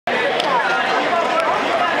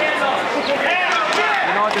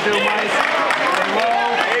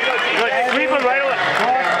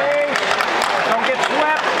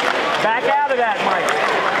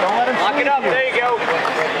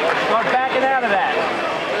out of that.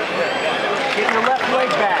 Get your left leg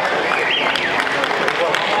back.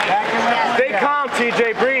 Stay calm,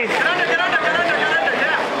 TJ. Breathe. Get under, get under, get under, get under.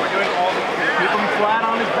 Yeah. Keep him flat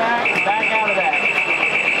on his back and back out of that.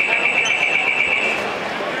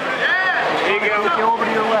 There you go. Take you over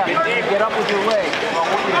to your left. Get up with your leg. I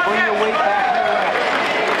want you to bring your weight back to your left.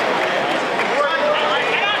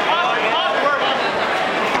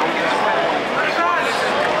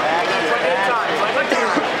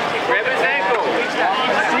 Grab his ankle.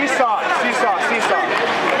 Seesaw, seesaw, seesaw.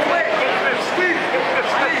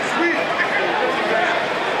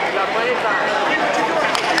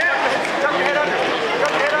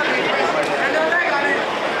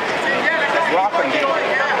 Rock him.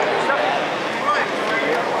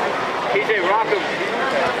 TJ, rock him.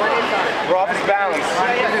 We're off his balance.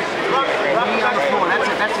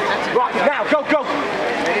 That's it. Rock him now. Go, go.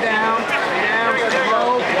 Stay down,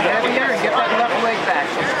 slow, get heavier, and get that left leg back.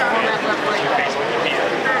 Just pull that left leg back.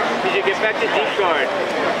 TJ, get back to deep guard.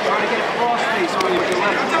 Trying to get cross face with your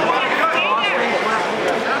left. Cross face, left.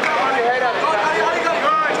 Put your head up.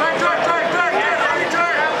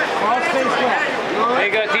 Cross face left. There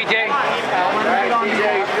you go, TJ. Alright,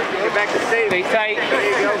 TJ. Get back to safe. Stay tight. There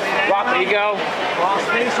you go. Rock, there you go. Cross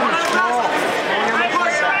face and small.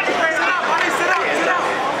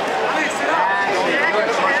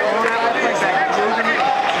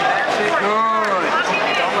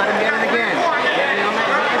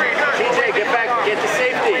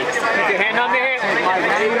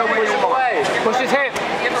 Push his hip.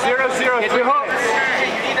 0-0. Get your hooks.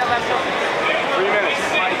 3 minutes.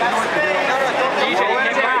 DJ,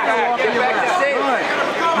 get back. Get back to safe.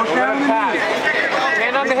 Push down the knee.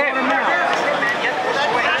 Hand on the hip.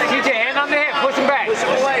 DJ, hand on the hip. Push him back. Push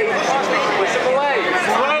him away. Push him away.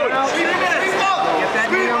 Slow. Get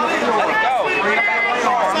that knee on the floor. Let it go. Bring it back on the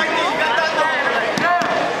arm.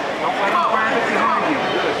 Don't let him grab it behind you.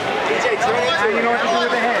 DJ, turn it. Now you know what to do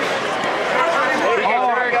with the head.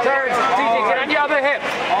 Turns. TJ, get on your other hip.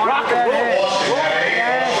 Rock it. Roll.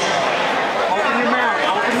 Open your mouth.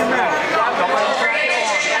 Open your mouth. Don't let him grab your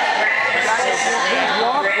arm.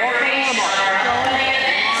 Walk the arm up.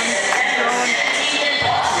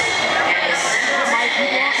 Mike, keep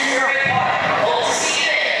walking it up.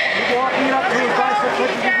 Keep walking it up to his bicep. What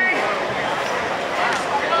you do?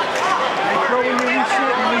 Make sure when you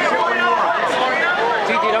reset, where you are.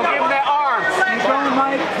 TJ, don't give him that arm. Keep going,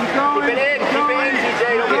 Mike. Keep going. Keep it in.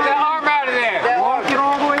 Get that arm out of there. Walk it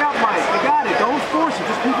all the way up, Mike. You got it. Don't force it.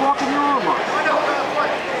 Just keep walking your arm up.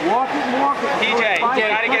 Walk it and walk it. TJ, you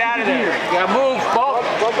gotta get out of there. You gotta move. Bump.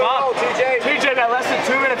 Bump. TJ. TJ, that less than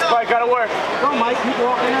 2 minutes, Mike. Gotta work. Go, Mike. Keep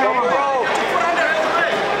walking that arm up.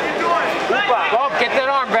 Bump. Get that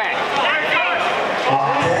arm back.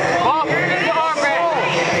 Bump. Get the arm back.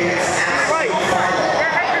 Right.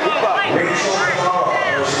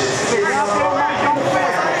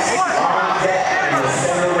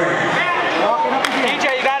 TJ,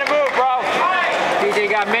 you gotta move, bro. TJ, you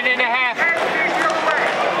got a minute and a half.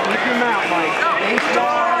 Keep your mouth, Mike. Ace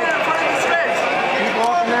wide. Keep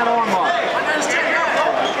walking that arm up.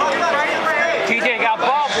 TJ, you got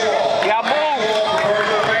bump. You got move.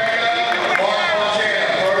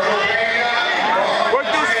 Work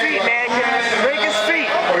those feet, man. Break his feet.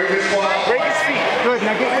 Break his feet. Good.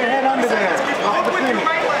 Now get your head under there. Off the finish.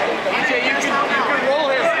 TJ, you can roll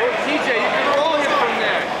him. TJ, you can roll him from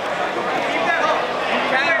there. You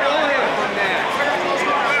can roll him from there.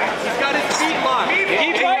 He's got his feet locked.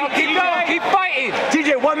 Keep fighting. Keep going. Keep fighting.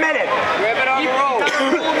 TJ, 1 minute. Grab it on the roll.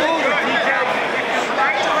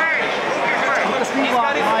 He's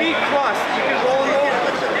got his feet crossed. You can roll him over.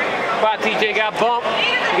 Come on, TJ, got bump.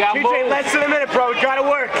 You got move. TJ, less than a minute, bro. Gotta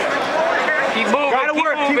work. Keep moving. Gotta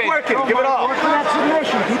work. Keep working. Give it all. Work for that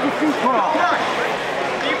submission. Keep your feet crossed.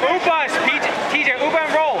 Ubas, TJ, Uba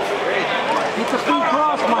and roll. Keep the feet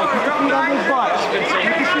crossed, Mike. Keep your feet on his butt.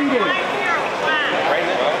 Keep your feet in.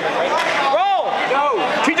 Roll. Go.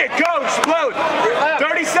 TJ, go. Explode.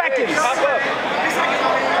 30 seconds.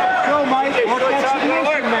 Go, Mike. Work that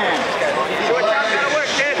submission, man. Short time. Gotta work,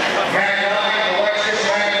 kid.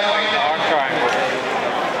 Arm triangle.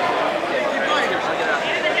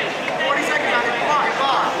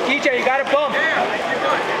 TJ, you got to bump.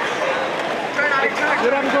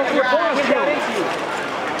 Let him go for your ball.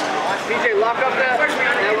 TJ, lock up that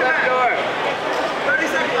left door. 30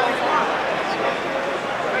 seconds.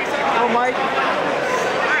 Go, Mike.